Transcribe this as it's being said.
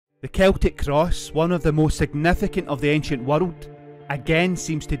The Celtic cross, one of the most significant of the ancient world, again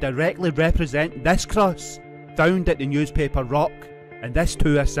seems to directly represent this cross, found at the newspaper rock, and this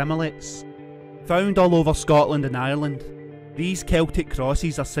too assimilates. Found all over Scotland and Ireland, these Celtic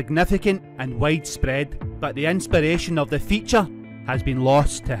crosses are significant and widespread, but the inspiration of the feature has been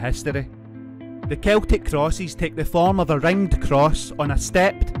lost to history. The Celtic crosses take the form of a ringed cross on a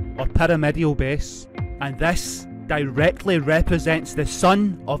stepped or pyramidal base, and this directly represents the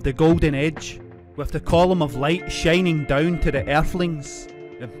sun of the Golden Age, with the column of light shining down to the earthlings.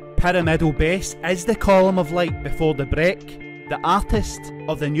 The pyramidal base is the column of light before the break. The artist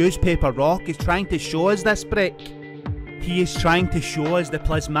of the newspaper rock is trying to show us this break. He is trying to show us the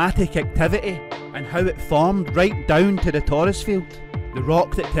plasmatic activity and how it formed right down to the Taurus field, the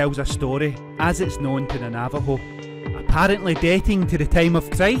rock that tells a story, as it's known to the Navajo, apparently dating to the time of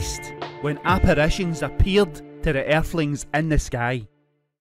Christ, when apparitions appeared to the earthlings in the sky.